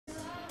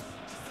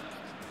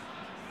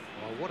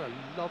What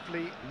a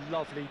lovely,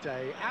 lovely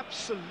day.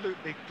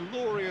 Absolutely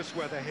glorious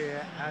weather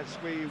here as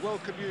we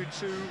welcome you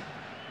to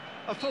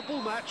a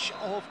football match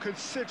of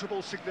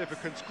considerable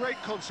significance, great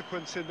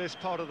consequence in this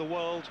part of the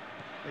world.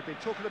 They've been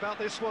talking about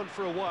this one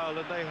for a while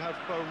and they have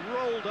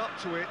rolled up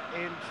to it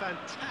in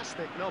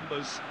fantastic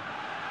numbers.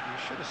 You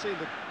should have seen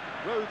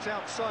the roads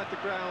outside the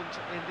ground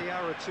in the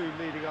hour or two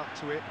leading up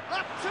to it.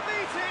 Up to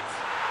meet it!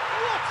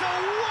 What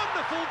a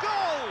wonderful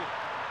goal!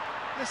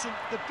 Listen,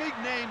 the big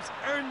names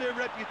earn their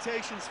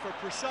reputations for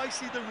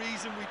precisely the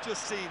reason we've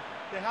just seen.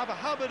 They have a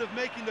habit of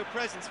making their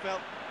presence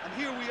felt, and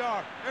here we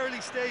are,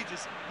 early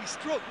stages. He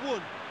struck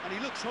one, and he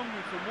looks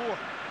hungry for more.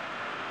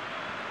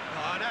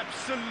 Oh, an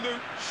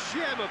absolute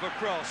gem of a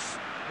cross.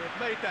 It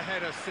made the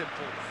header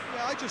simple.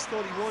 Yeah, I just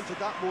thought he wanted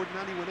that more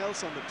than anyone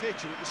else on the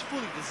pitch, and it was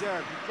fully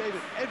deserved. He gave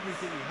it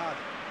everything he had.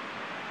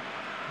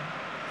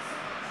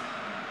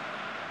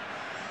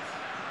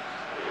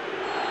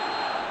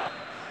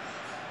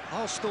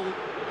 Arsenal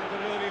with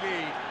an early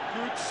lead.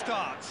 Good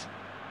start.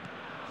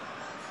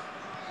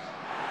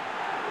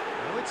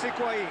 Now it's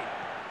Higuain.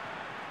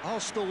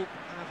 Arsenal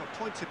have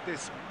appointed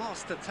this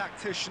master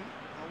tactician.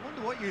 I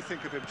wonder what you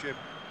think of him, Jim.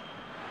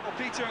 Well,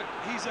 Peter,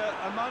 he's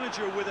a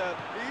manager with a...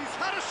 He's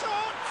had a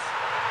shot!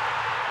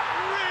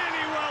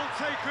 Really well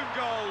taken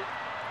goal.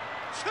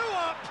 2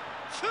 up,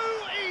 2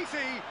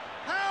 easy.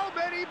 How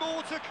many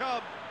more to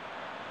come?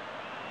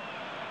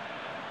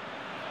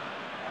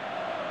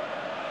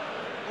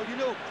 Well, you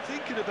know,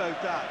 thinking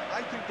about that,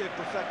 I think they've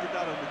perfected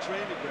that on the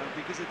training ground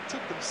because it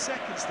took them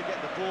seconds to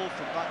get the ball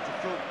from back to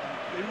front.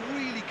 They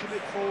really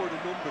commit forward in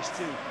numbers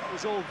too. It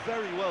was all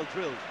very well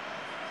drilled.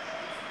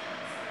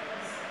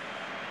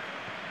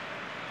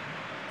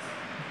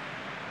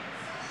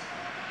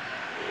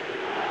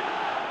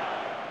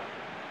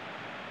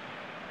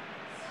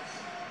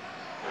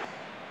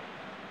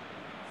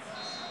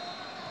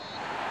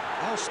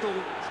 Arsenal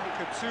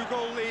take a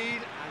 2-goal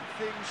lead and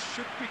things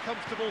should be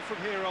comfortable from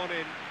here on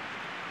in.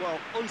 Well,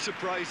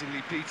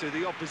 unsurprisingly, Peter,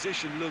 the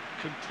opposition look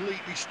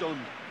completely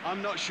stunned. I'm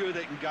not sure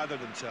they can gather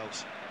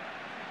themselves.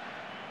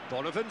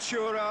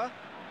 Bonaventura.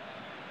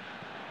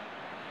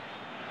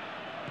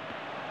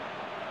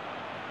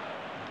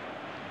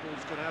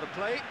 Ball's gone out of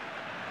play.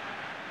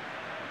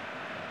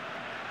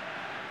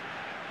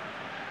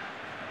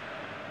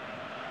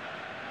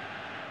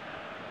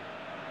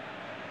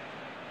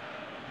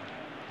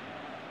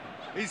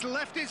 He's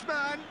left his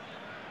man.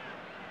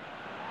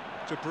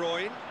 De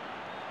Bruyne.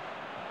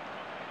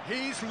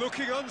 He's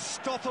looking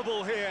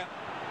unstoppable here.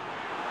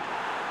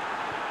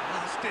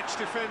 Last-ditch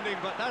defending,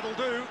 but that'll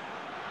do.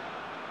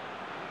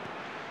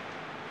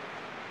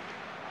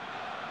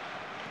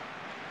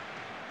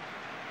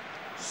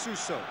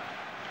 Suso.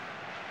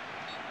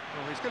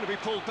 Oh, he's going to be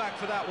pulled back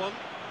for that one.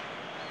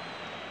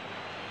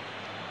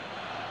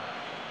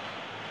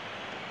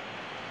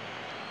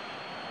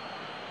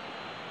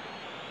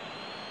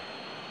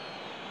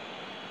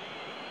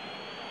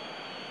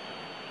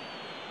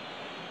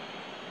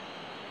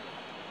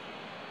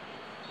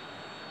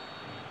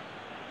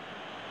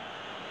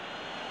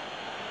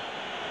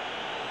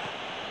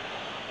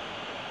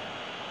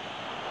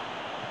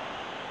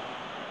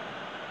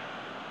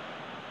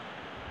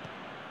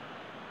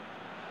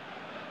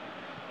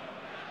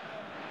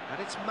 And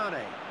it's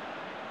Mane.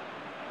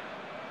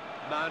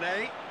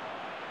 Mane.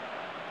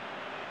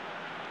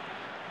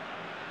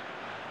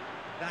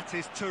 That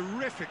is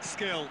terrific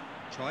skill.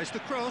 Tries the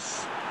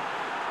cross.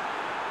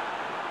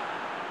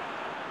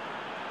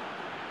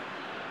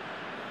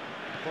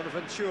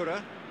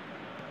 Bonaventura.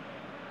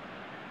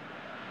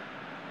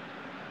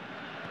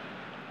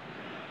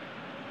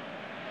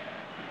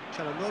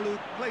 Çalhanoğlu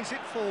plays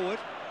it forward.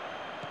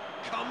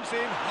 Comes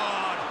in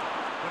hard,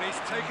 but he's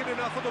taken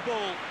enough of the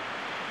ball.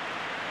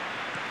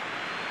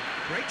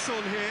 Breaks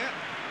on here.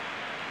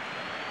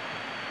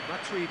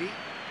 Matuidi.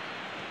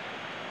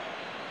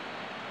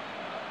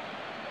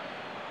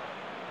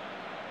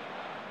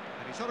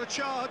 And he's on a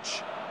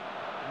charge.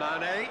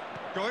 Mane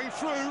going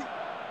through.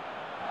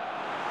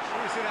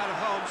 Clears it out of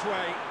harm's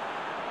way.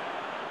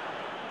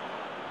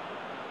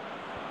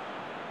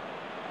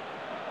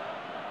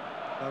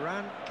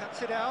 Varane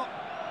cuts it out.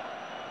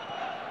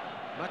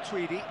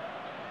 Matuidi.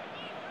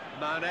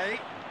 Mane.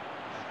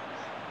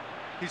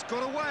 He's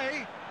got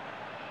away.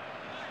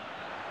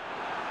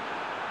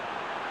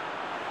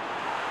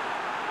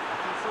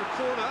 For a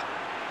corner.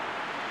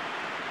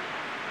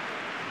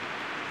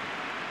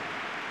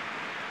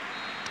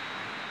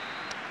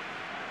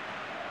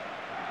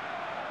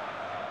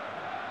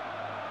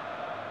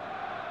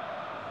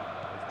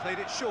 They've played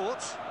it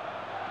short.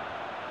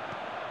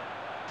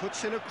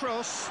 Puts in a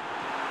cross.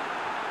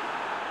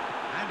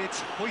 And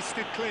it's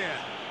hoisted clear.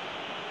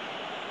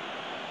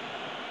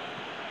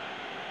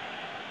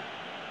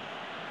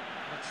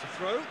 That's the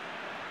throw.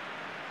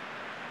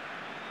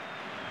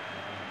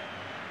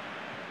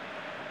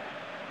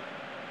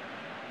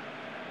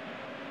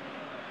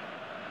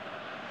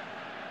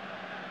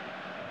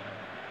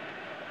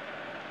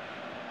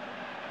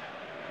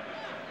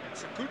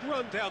 It's a good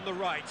run down the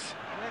right.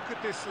 Where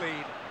could this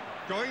lead?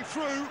 Going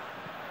through.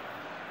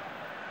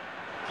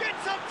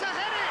 Gets up to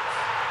head it!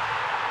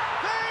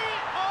 They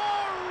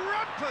are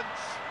rampant!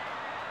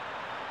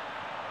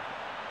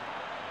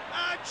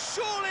 And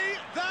surely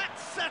that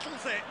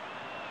settles it.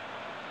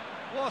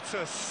 What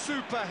a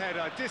super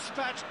header,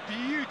 dispatched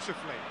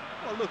beautifully.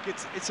 Well, look,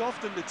 it's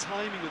often the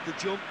timing of the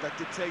jump that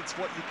dictates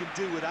what you can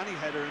do with any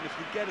header, and if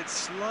you get it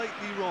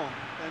slightly wrong,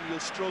 then you'll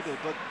struggle,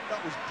 but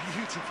that was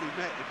beautifully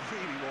met, it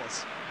really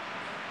was.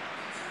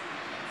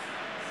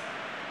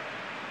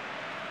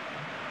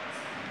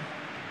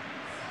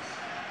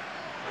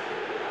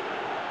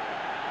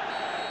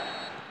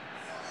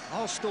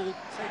 Arsenal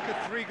take a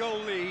 3-goal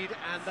lead,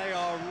 and they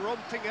are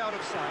romping out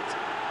of sight.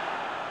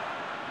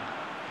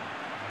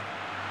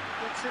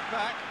 Gets it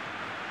back.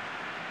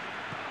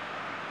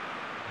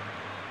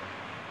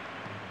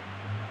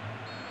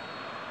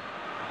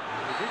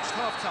 We've reached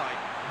half-time.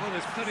 Well,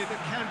 there's plenty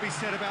that can be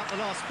said about the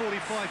last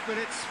 45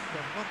 minutes,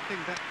 but one thing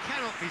that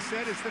cannot be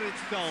said is that it's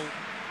dull.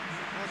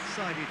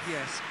 One-sided,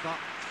 yes, but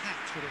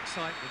packed with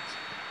excitement.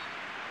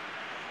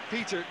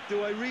 Peter,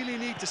 do I really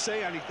need to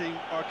say anything,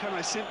 or can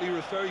I simply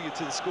refer you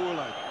to the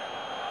scoreline?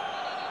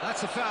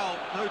 That's a foul,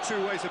 no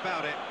two ways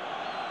about it.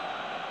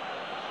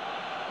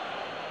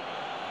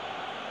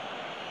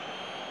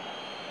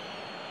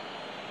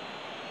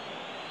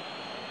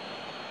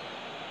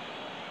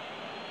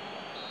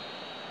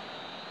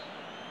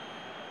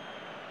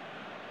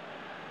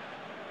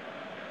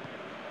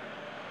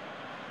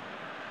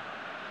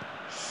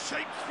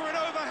 Shapes for an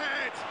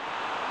overhead!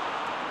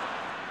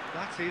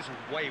 That is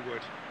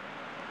wayward.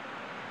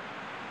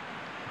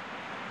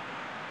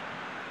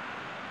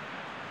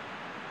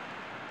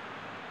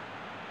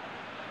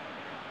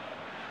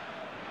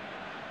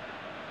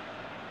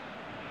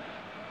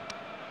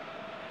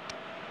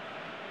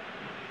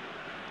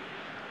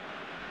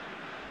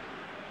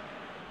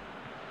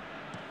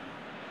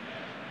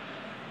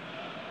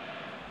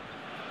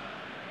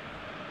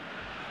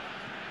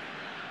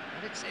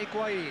 And it's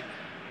Higuain.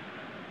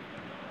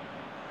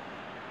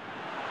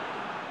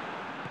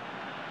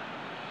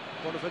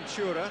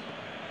 Bonaventura.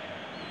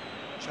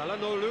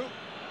 Çalhanoğlu.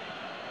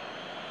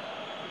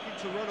 Looking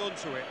to run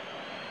onto it.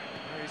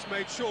 He's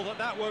made sure that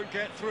that won't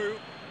get through.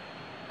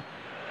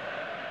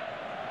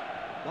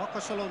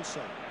 Marcos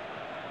Alonso.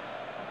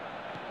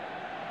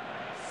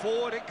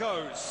 Forward it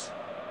goes.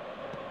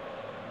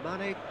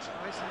 Mane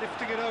tries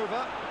lifting it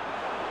over.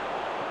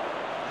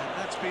 And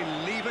that's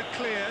been levered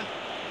clear.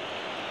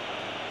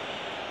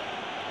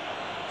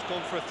 It's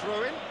gone for a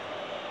throw-in.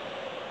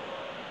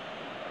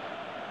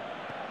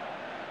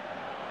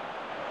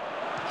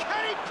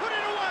 Can he put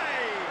it away?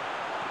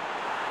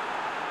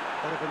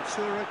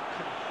 Bonaventura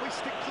can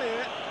hoist it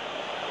clear.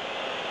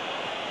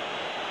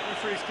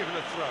 Referee's given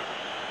a throw.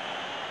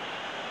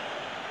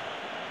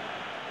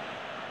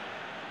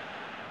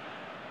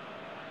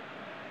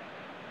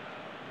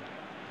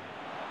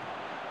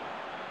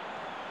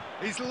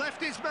 He's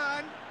left his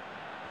man.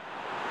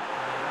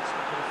 That's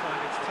not going to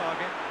find its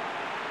target.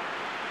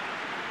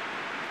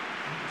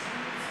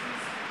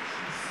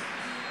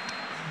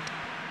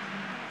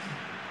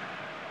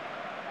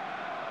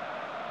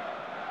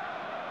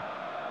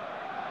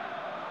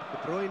 De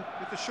Bruyne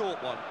with the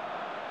short one.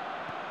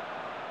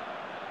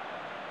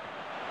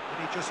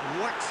 And he just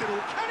whacks it all.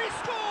 Can he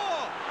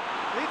score?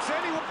 It's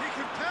anyone. He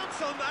can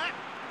pounce on that.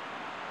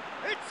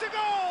 It's a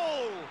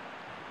goal!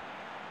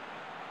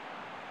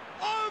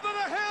 Over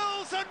the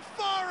hills and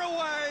far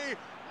away.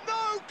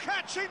 No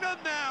catching them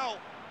now.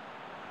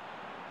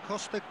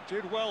 Costa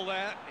did well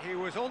there. He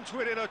was onto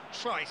it in a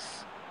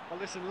trice. Well,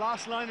 listen,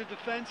 last line of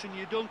defence and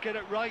you don't get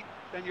it right,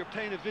 then you're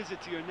paying a visit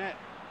to your net.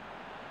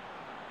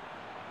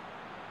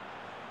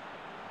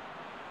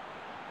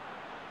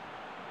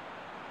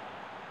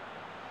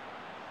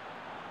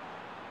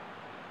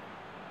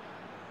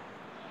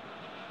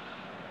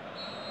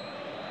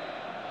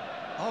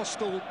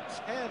 Arsenal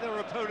tear their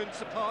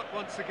opponents apart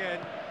once again.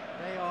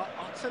 They are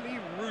utterly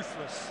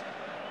ruthless.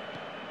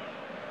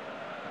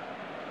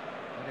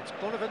 And it's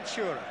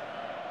Bonaventura.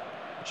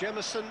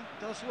 Jemison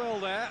does well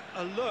there,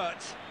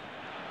 alert.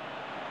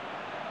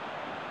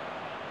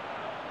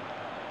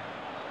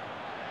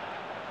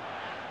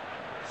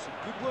 Some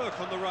good work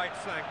on the right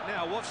flank.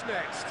 Now, what's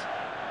next?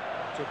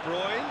 De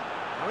Bruyne.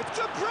 Now it's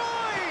De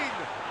Bruyne!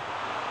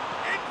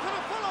 In for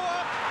the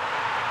follow-up!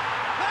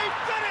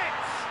 They've done it!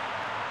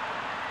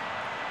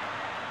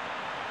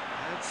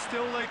 And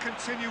still they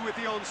continue with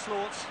the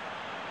onslaughts.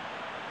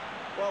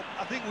 Well,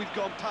 I think we've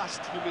gone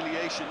past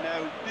humiliation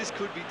now. This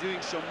could be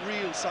doing some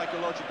real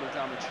psychological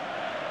damage.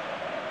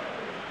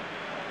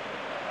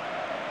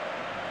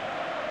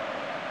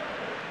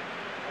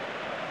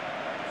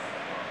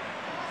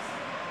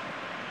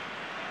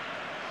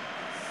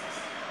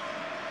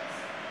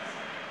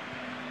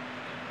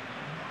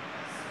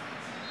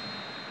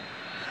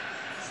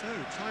 So,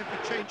 time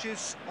for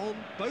changes on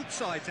both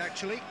sides,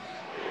 actually.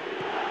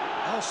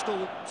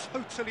 Arsenal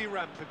totally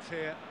rampant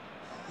here.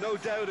 No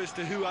doubt as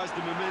to who has the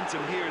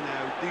momentum here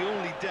now. The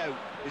only doubt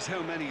is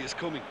how many is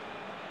coming.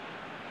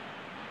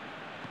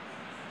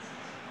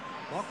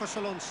 Marcos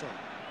Alonso.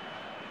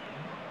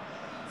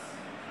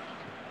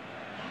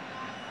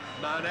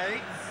 Mane.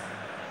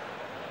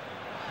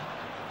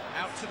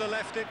 Out to the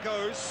left it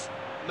goes.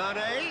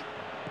 Mane.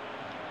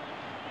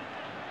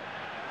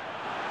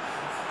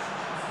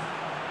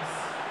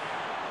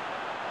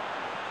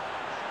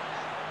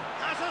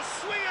 Has a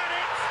swing at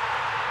it!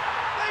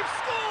 They've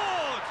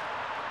scored!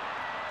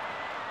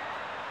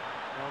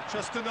 Well,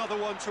 just another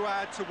one to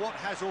add to what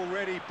has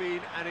already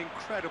been an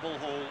incredible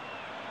haul.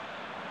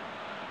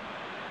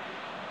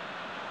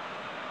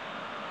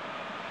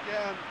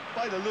 Yeah, and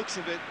by the looks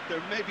of it,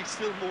 there may be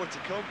still more to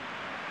come.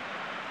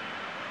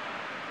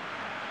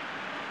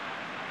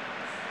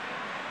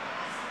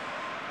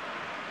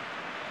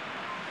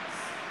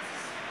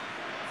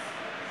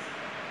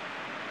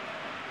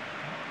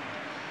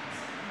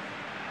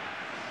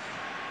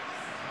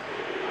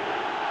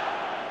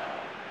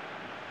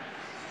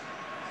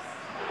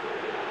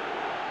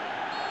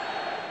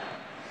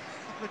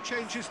 The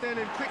changes then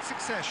in quick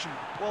succession.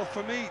 Well,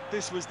 for me,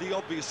 this was the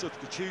obvious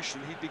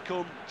substitution. He'd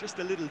become just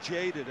a little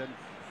jaded, and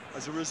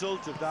as a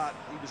result of that,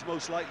 he was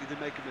most likely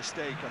to make a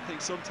mistake. I think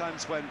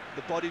sometimes when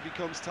the body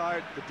becomes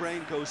tired, the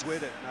brain goes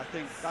with it, and I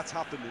think that's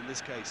happened in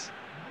this case.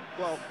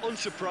 Well,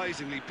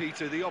 unsurprisingly,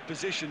 Peter, the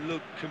opposition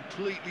looked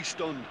completely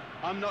stunned.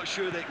 I'm not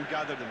sure they can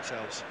gather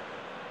themselves.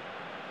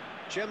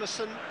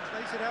 Jemison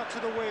plays it out to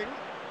the wing.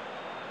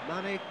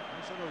 Mane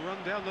is on a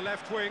run down the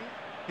left wing.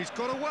 He's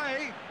got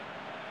away.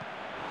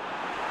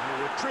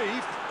 A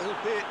reprieve,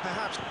 albeit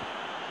perhaps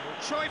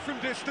he'll try from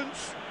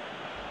distance.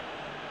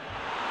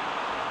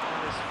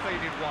 And it's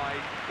faded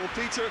wide. Well,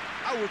 Peter,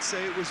 I would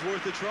say it was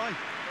worth a try.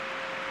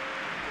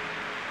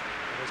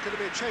 There's going to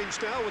be a change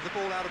now with the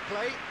ball out of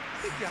play.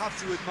 I think you have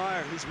to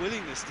admire his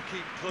willingness to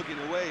keep plugging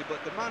away,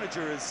 but the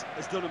manager has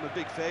done him a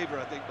big favour,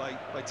 I think,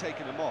 by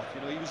taking him off.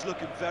 You know, he was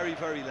looking very,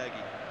 very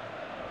leggy.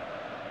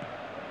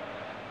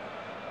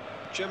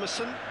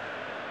 Jemison.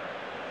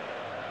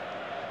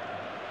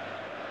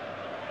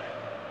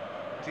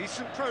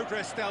 Decent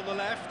progress down the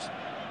left.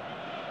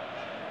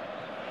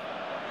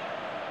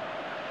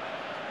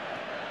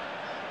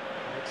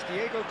 It's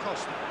Diego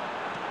Costa.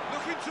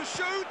 Looking to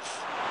shoot!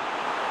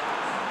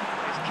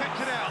 He's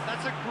kept it out,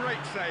 that's a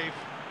great save.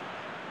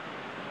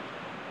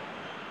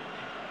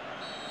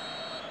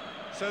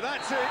 So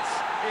that's it,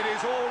 it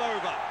is all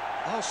over.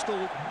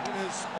 Arsenal winners